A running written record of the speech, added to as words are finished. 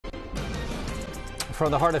From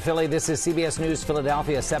the heart of Philly, this is CBS News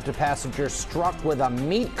Philadelphia. SEPTA passenger struck with a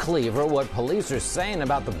meat cleaver. What police are saying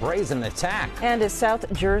about the brazen attack. And a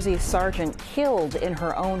South Jersey sergeant killed in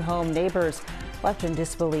her own home. Neighbors left in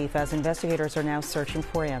disbelief as investigators are now searching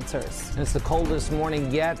for answers. It's the coldest morning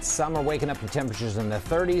yet. Some are waking up to temperatures in the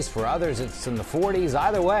 30s. For others, it's in the 40s.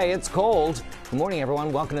 Either way, it's cold. Good morning,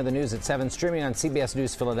 everyone. Welcome to the news at 7, streaming on CBS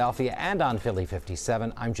News Philadelphia and on Philly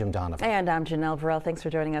 57. I'm Jim Donovan. And I'm Janelle Burrell. Thanks for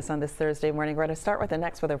joining us on this Thursday morning. We're going to start with the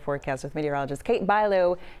next weather forecast with meteorologist Kate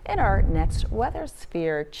Bilo in our next weather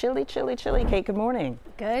sphere. Chilly, chilly, chilly. Kate, good morning.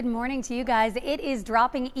 Good morning to you guys. It is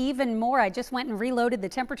dropping even more. I just went and reloaded the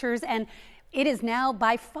temperatures, and it is now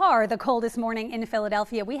by far the coldest morning in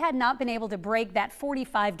Philadelphia. We had not been able to break that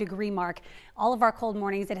 45-degree mark. All of our cold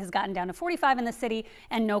mornings, it has gotten down to 45 in the city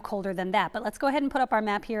and no colder than that. But let's go ahead and put up our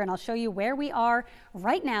map here, and I'll show you where we are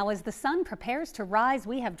right now as the sun prepares to rise.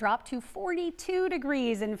 We have dropped to 42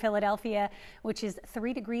 degrees in Philadelphia, which is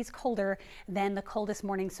 3 degrees colder than the coldest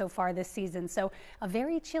morning so far this season. So a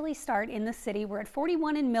very chilly start in the city. We're at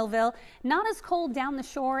 41 in Millville. Not as cold down the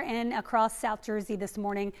shore and across South Jersey this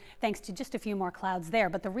morning, thanks to just a few more clouds there.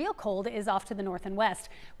 But the real cold is off to the north and west,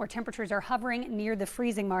 where temperatures are hovering near the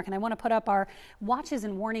freezing mark. And I want to put up our watches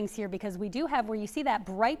and warnings here, because we do have, where you see that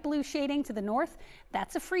bright blue shading to the north,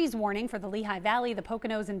 that's a freeze warning for the Lehigh Valley, the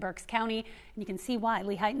Poconos, and Berks County. And you can see why.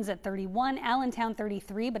 Lehighton's at 31, Allentown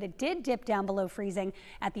 33, but it did dip down below freezing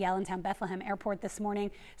at the Allentown Bethlehem Airport this morning.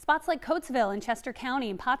 Spots like Coatesville and Chester County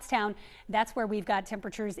and Pottstown, that's where we've got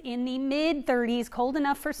temperatures in the mid 30s, cold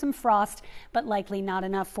enough for some frost, but likely not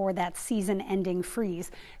enough for that season-ending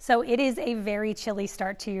freeze. So it is a very chilly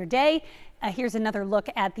start to your day. Here's another look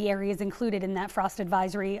at the areas included in that frost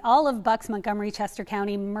advisory. All of Bucks, Montgomery, Chester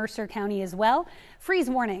County, Mercer County as well. Freeze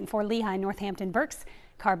warning for Lehigh, Northampton, Berks,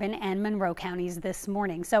 Carbon, and Monroe counties this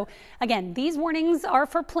morning. So again, these warnings are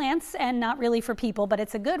for plants and not really for people, but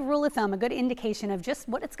it's a good rule of thumb, a good indication of just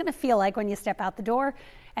what it's going to feel like when you step out the door,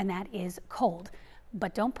 and that is cold.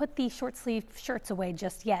 But don't put the short-sleeved shirts away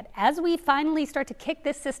just yet. As we finally start to kick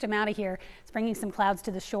this system out of here, it's bringing some clouds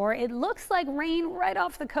to the shore. It looks like rain right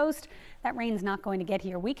off the coast. That rain's not going to get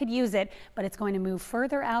here. We could use it, but it's going to move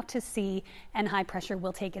further out to sea, and high pressure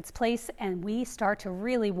will take its place, and we start to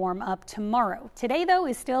really warm up tomorrow. Today, though,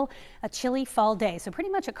 is still a chilly fall day, so pretty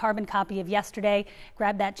much a carbon copy of yesterday.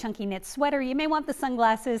 Grab that chunky knit sweater. You may want the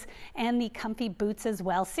sunglasses and the comfy boots as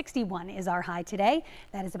well. 61 is our high today.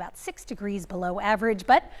 That is about 6 degrees below average,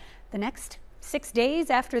 but the next 6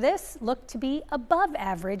 days after this look to be above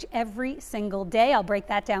average every single day. I'll break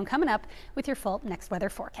that down coming up with your full next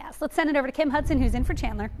weather forecast. Let's send it over to Kim Hudson, who's in for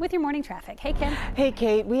Chandler with your morning traffic. Hey, Kim. Hey,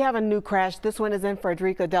 Kate. We have a new crash. This one is in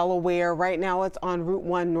Frederica, Delaware. Right now it's on Route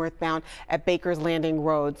 1 northbound at Baker's Landing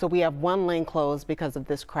Road. So we have one lane closed because of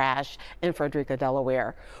this crash in Frederica,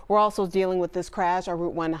 Delaware. We're also dealing with this crash on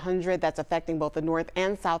Route 100 that's affecting both the north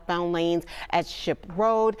and southbound lanes at Ship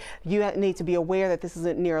Road. You need to be aware that this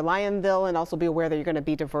isn't near Lionville, and also be aware that you're going to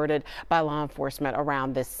be diverted by law enforcement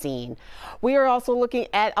around this scene. We are also looking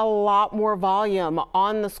at a lot more volume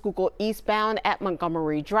on the Schuylkill eastbound at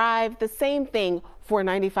Montgomery Drive. The same thing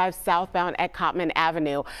 495 southbound at Cottman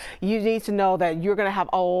Avenue. You need to know that you're going to have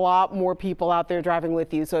a lot more people out there driving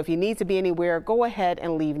with you. So if you need to be anywhere, go ahead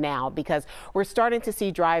and leave now, because we're starting to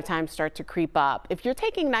see drive times start to creep up. If you're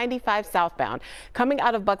taking 95 southbound, coming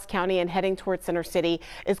out of Bucks County and heading towards Center City,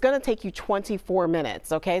 it's going to take you 24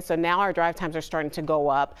 minutes. Okay, so now our drive times are starting to go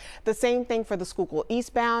up. The same thing for the Schuylkill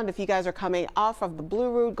eastbound. If you guys are coming off of the Blue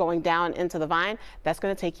Route going down into the Vine, that's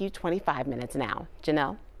going to take you 25 minutes now.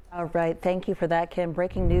 Janelle? All right. Thank you for that, Kim.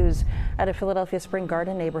 Breaking news at a Philadelphia Spring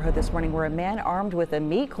Garden neighborhood this morning, where a man armed with a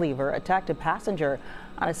meat cleaver attacked a passenger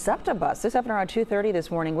on a SEPTA bus. This happened around 2:30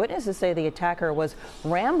 this morning. Witnesses say the attacker was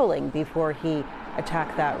rambling before he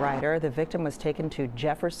attacked that rider. The victim was taken to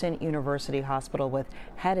Jefferson University Hospital with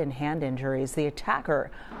head and hand injuries. The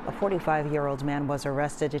attacker, a 45-year-old man, was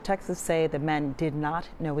arrested. Detectives say the men did not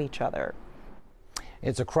know each other.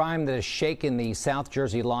 It's a crime that has shaken the South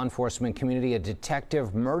Jersey law enforcement community. A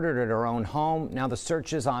detective murdered at her own home. Now the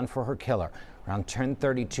search is on for her killer. Around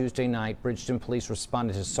 10:30 Tuesday night, Bridgeton police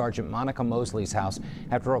responded to Sergeant Monica Mosley's house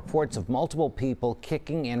after reports of multiple people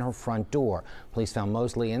kicking in her front door. Police found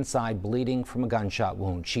Mosley inside, bleeding from a gunshot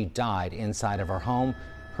wound. She died inside of her home.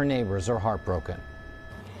 Her neighbors are heartbroken.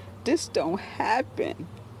 This don't happen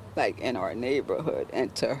like in our neighborhood,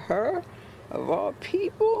 and to her, of all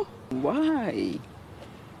people, why?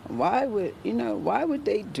 Why would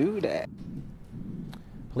they do that?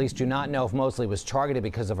 Police do not know if Mosley was targeted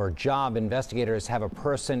because of her job. Investigators have a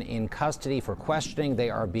person in custody for questioning. They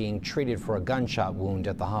are being treated for a gunshot wound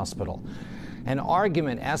at the hospital. An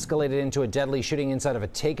argument escalated into a deadly shooting inside of a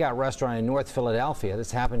takeout restaurant in North Philadelphia.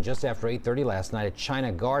 This happened just after 8:30 last night at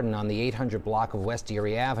China Garden on the 800 block of West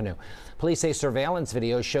Erie Avenue. Police say surveillance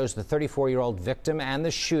video shows the 34-year-old victim and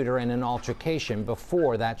the shooter in an altercation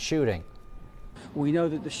before that shooting. We know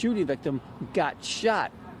that the shooting victim got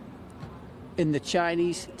shot in the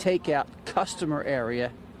Chinese takeout customer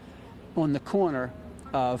area on the corner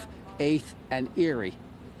of 8th and Erie.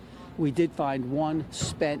 We did find one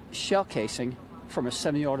spent shell casing from a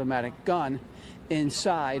semi-automatic gun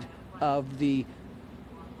inside of the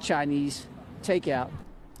Chinese takeout.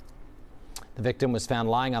 The victim was found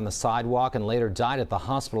lying on the sidewalk and later died at the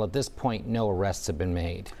hospital. At this point, no arrests have been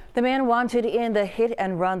made. The man wanted in the hit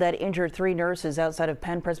and run that injured 3 nurses outside of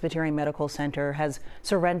Penn Presbyterian Medical Center has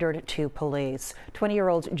surrendered to police.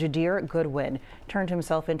 20-year-old Jadir Goodwin turned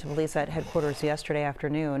himself into police at headquarters yesterday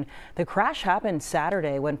afternoon. The crash happened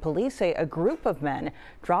Saturday when police say a group of men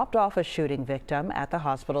dropped off a shooting victim at the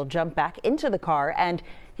hospital, jumped back into the car, and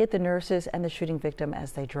hit the nurses and the shooting victim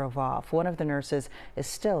as they drove off. One of the nurses is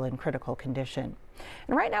still in critical condition.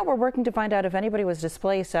 And right now we're working to find out if anybody was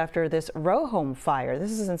displaced after this row home fire.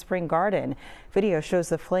 This is in Spring Garden. Video shows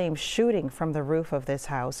the flames shooting from the roof of this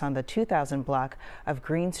house on the 2000 block of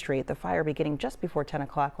Green Street. The fire beginning just before 10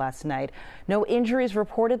 o'clock last night. No injuries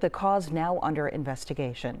reported. The cause now under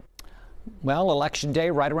investigation. Well, Election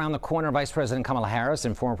Day right around the corner. Vice President Kamala Harris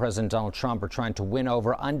and former President Donald Trump are trying to win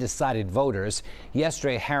over undecided voters.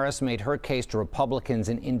 Yesterday, Harris made her case to Republicans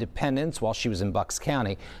and independents while she was in Bucks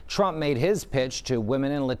County. Trump made his pitch to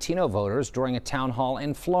women and Latino voters during a town hall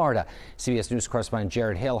in Florida. CBS News correspondent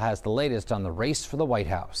Jared Hill has the latest on the race for the White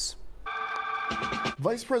House.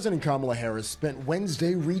 Vice President Kamala Harris spent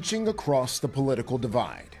Wednesday reaching across the political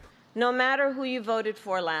divide. No matter who you voted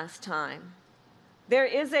for last time, there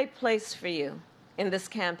is a place for you in this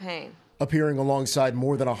campaign. Appearing alongside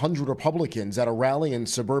more than 100 Republicans at a rally in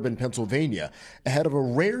suburban Pennsylvania ahead of a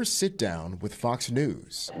rare sit-down with Fox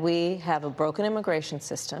News. We have a broken immigration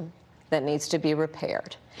system that needs to be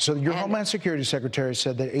repaired. So your Homeland Security Secretary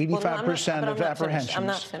said that 85% of apprehensions. I'm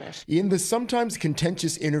not finished. In the sometimes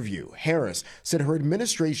contentious interview, Harris said her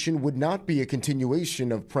administration would not be a continuation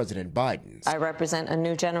of President Biden's. I represent a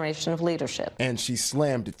new generation of leadership. And she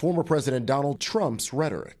slammed former President Donald Trump's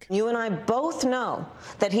rhetoric. You and I both know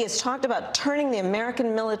that he has talked about turning the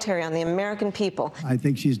American military on the American people. I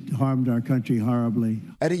think she's harmed our country horribly.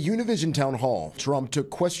 At a Univision town hall, Trump took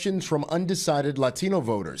questions from undecided Latino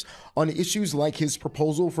voters on issues like his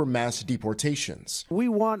proposal for mass deportations. We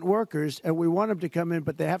want workers and we want them to come in,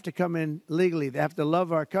 but they have to come in legally. They have to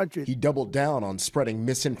love our country. He doubled down on spreading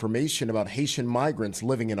misinformation about Haitian migrants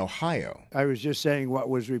living in Ohio. I was just saying what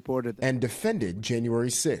was reported. And defended January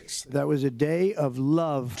 6th. That was a day of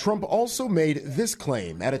love. Trump also made this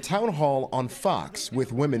claim at a town hall on Fox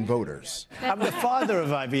with women voters. I'm the father of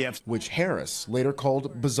IVF. Which Harris later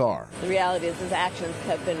called bizarre. The reality is his actions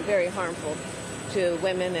have been very harmful to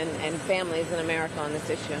women and families in America on this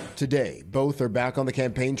issue. Today, both are back on the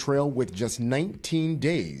campaign trail with just 19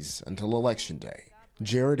 days until Election Day.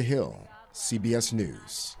 Jared Hill, CBS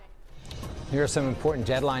News. Here are some important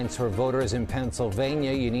deadlines for voters in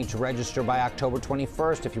Pennsylvania. You need to register by October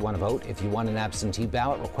 21st if you want to vote. If you want an absentee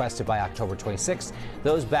ballot, request it by October 26th.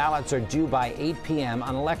 Those ballots are due by 8 p.m.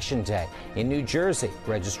 on Election Day. In New Jersey,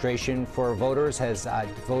 registration for voters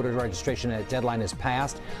voter registration deadline has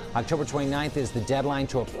passed. October 29th is the deadline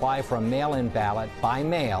to apply for a mail-in ballot by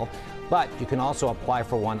mail. But you can also apply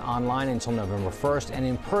for one online until November 1st and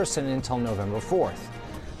in person until November 4th.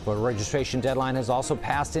 Voter registration deadline has also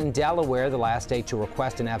passed in Delaware. The last day to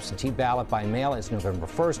request an absentee ballot by mail is November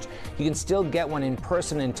 1st. You can still get one in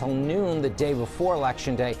person until noon the day before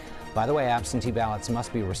Election Day. By the way, absentee ballots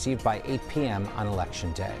must be received by 8 p.m. on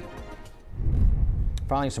Election Day.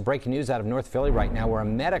 Finally, some breaking news out of North Philly right now, where a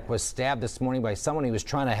medic was stabbed this morning by someone he was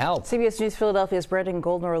trying to help. CBS News Philadelphia's Brandon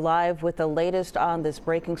Goldner live with the latest on this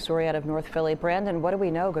breaking story out of North Philly. Brandon, what do we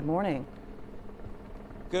know? Good morning.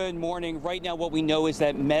 Good morning. Right now, what we know is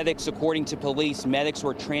that medics, according to police, medics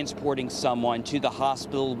were transporting someone to the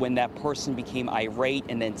hospital when that person became irate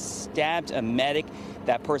and then stabbed a medic.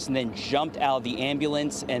 That person then jumped out of the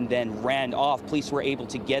ambulance and then ran off. Police were able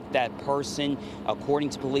to get that person.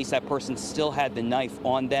 According to police, that person still had the knife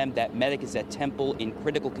on them. That medic is at Temple in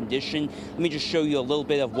critical condition. Let me just show you a little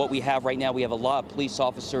bit of what we have right now. We have a lot of police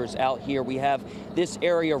officers out here. We have this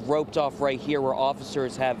area roped off right here where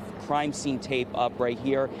officers have crime scene tape up right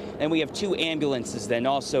here. And we have 2 ambulances then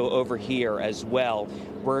also over here as well.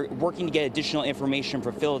 We're working to get additional information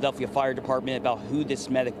from Philadelphia Fire Department about who this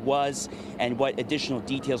medic was and what additional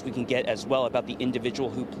details we can get as well about the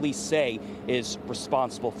individual who police say is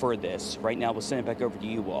responsible for this. Right now, we'll send it back over to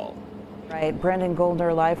you all. Right, Brandon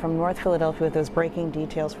Goldner live from North Philadelphia with those breaking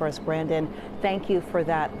details for us. Brandon, thank you for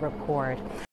that report.